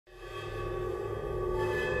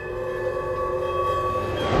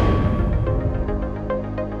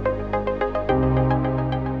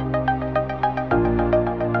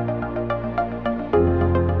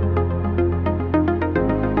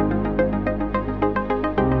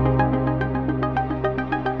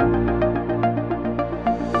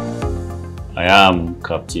I am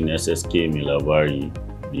Captain SSK Milabari,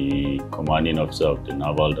 the commanding officer of the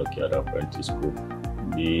Naval Dockyard Apprentice School.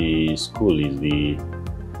 The school is the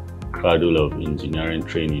cradle of engineering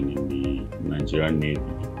training in the Nigerian Navy,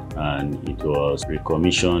 and it was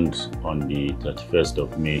recommissioned on the 31st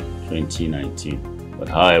of May 2019. But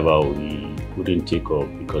however, we couldn't take off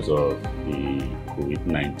because of the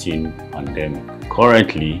COVID-19 pandemic.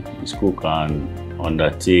 Currently, the school can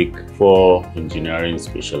undertake 4 engineering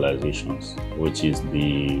specializations, which is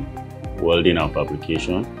the welding and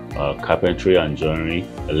fabrication, carpentry and joinery,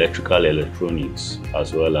 electrical electronics,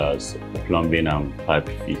 as well as plumbing and pipe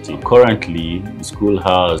fitting. Currently, the school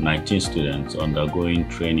has 19 students undergoing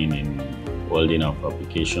training in welding and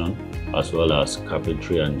fabrication, as well as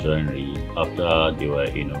carpentry and joinery, after they were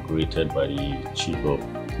inaugurated by the Chief of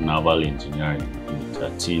Naval Engineering on the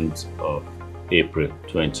 13th of April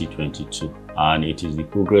 2022. And it is the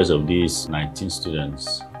progress of these 19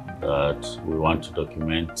 students that we want to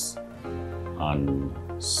document and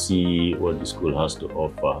see what the school has to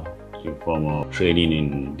offer in form of training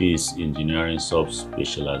in these engineering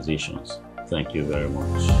sub-specializations. Thank you very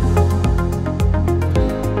much.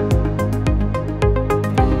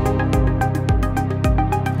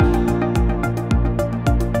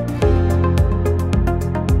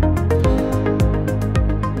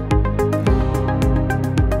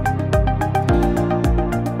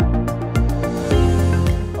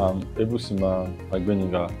 Ebusima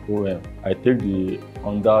Agbeniga, OM. I take the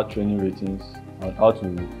under training ratings on how to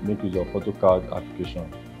make use of AutoCAD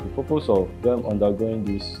application. The purpose of them undergoing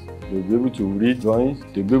this, they'll be able to read drawings,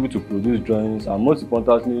 they'll be able to produce drawings, and most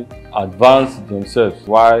importantly, advance themselves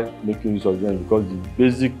while making use of drawings, because the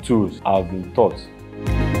basic tools have been taught.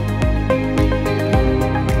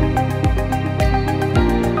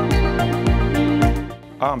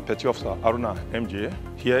 I'm Petty Officer Aruna MJ,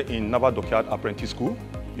 here in Naval Dockyard Apprentice School,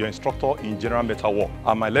 your instructor in general metal work.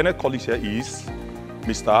 And my learned colleague here is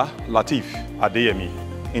Mr. Latif Adeyemi.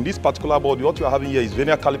 In this particular board, what you are having here is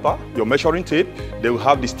vernier caliper, your measuring tape. They will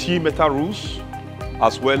have the steel metal rules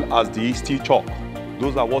as well as the steel chalk.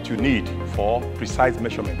 Those are what you need for precise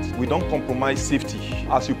measurements. We don't compromise safety.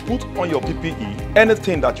 As you put on your PPE,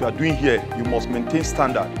 anything that you are doing here, you must maintain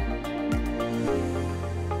standard.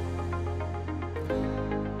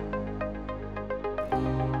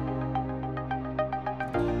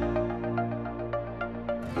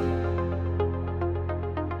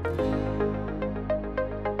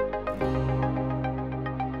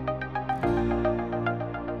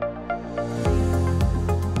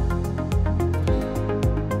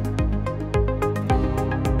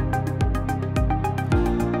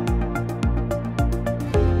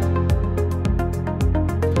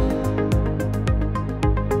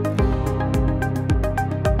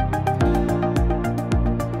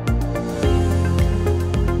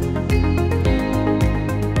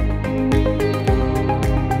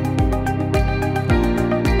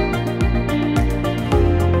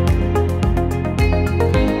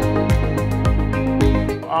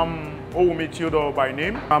 Theodore by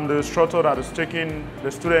name. I'm the instructor that is taking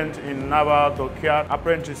the student in Naval Dockyard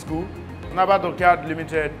Apprentice School. Naval Dockyard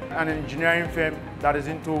Limited, an engineering firm that is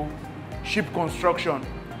into ship construction,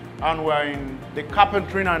 and we're in the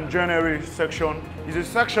carpentry and joinery section. It's a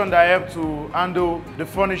section that helps to handle the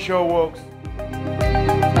furniture works.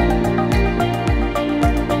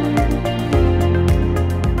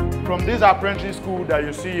 From this apprentice school that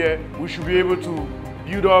you see here, we should be able to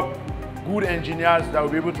build up good engineers that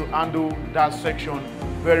will be able to handle that section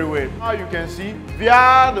very well. Now you can see,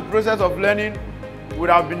 via the process of learning, we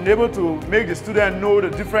would have been able to make the student know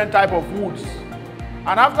the different type of woods.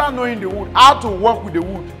 And after knowing the wood, how to work with the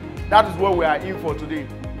wood, that is what we are in for today.